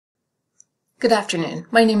Good afternoon.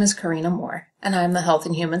 My name is Karina Moore, and I'm the Health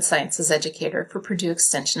and Human Sciences Educator for Purdue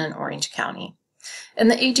Extension in Orange County. In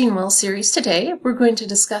the Aging Well series today, we're going to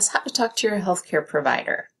discuss how to talk to your healthcare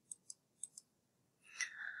provider.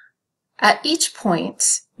 At each point,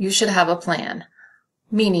 you should have a plan,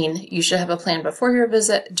 meaning you should have a plan before your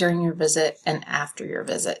visit, during your visit, and after your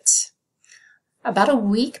visit. About a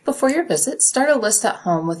week before your visit, start a list at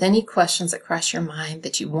home with any questions that cross your mind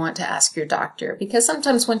that you want to ask your doctor, because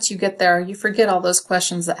sometimes once you get there, you forget all those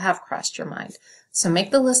questions that have crossed your mind. So make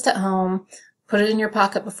the list at home, put it in your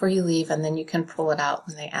pocket before you leave, and then you can pull it out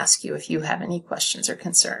when they ask you if you have any questions or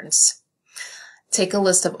concerns. Take a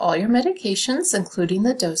list of all your medications, including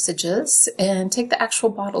the dosages, and take the actual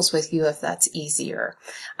bottles with you if that's easier.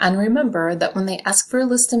 And remember that when they ask for a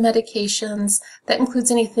list of medications, that includes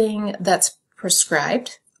anything that's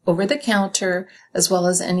prescribed, over the counter, as well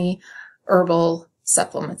as any herbal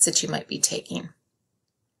supplements that you might be taking.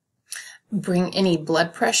 Bring any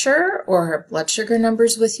blood pressure or blood sugar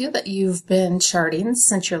numbers with you that you've been charting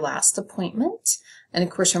since your last appointment. And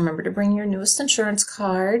of course, remember to bring your newest insurance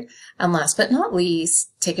card. And last but not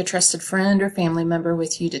least, take a trusted friend or family member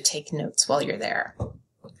with you to take notes while you're there.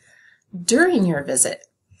 During your visit,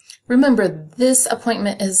 remember, this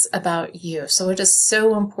appointment is about you, so it is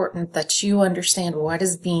so important that you understand what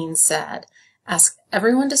is being said. Ask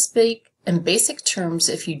everyone to speak in basic terms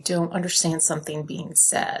if you don't understand something being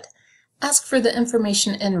said. Ask for the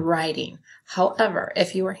information in writing. However,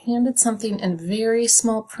 if you are handed something in very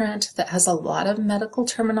small print that has a lot of medical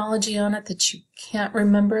terminology on it that you can't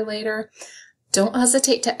remember later, don't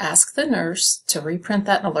hesitate to ask the nurse to reprint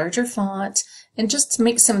that in a larger font and just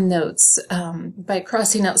make some notes by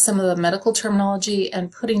crossing out some of the medical terminology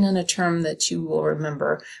and putting in a term that you will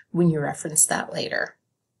remember when you reference that later.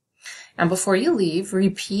 And before you leave,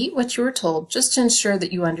 repeat what you were told just to ensure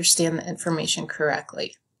that you understand the information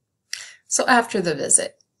correctly. So after the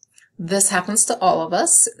visit, this happens to all of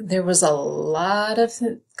us. There was a lot of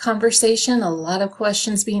conversation, a lot of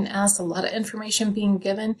questions being asked, a lot of information being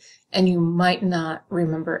given, and you might not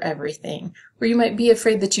remember everything, or you might be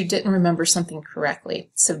afraid that you didn't remember something correctly.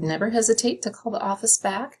 So never hesitate to call the office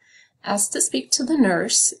back, ask to speak to the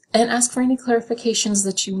nurse, and ask for any clarifications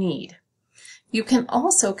that you need. You can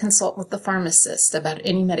also consult with the pharmacist about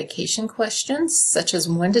any medication questions, such as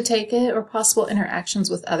when to take it or possible interactions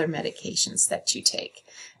with other medications that you take.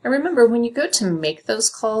 And remember, when you go to make those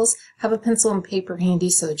calls, have a pencil and paper handy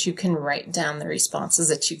so that you can write down the responses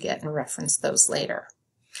that you get and reference those later.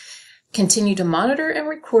 Continue to monitor and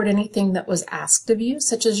record anything that was asked of you,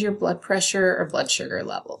 such as your blood pressure or blood sugar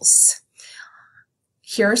levels.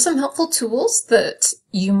 Here are some helpful tools that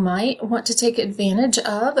you might want to take advantage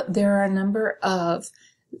of. There are a number of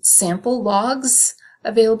sample logs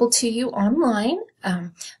available to you online.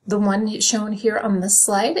 The one shown here on this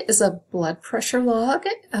slide is a blood pressure log.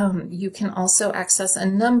 You can also access a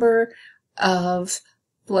number of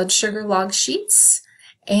blood sugar log sheets.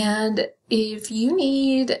 And if you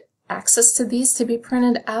need access to these to be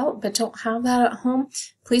printed out but don't have that at home,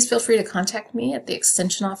 please feel free to contact me at the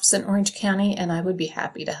Extension office in Orange County, and I would be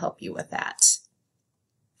happy to help you with that.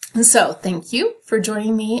 And so thank you for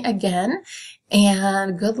joining me again,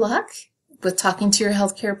 and good luck with talking to your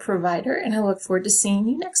healthcare provider, and I look forward to seeing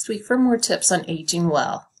you next week for more tips on aging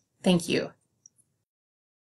well. Thank you.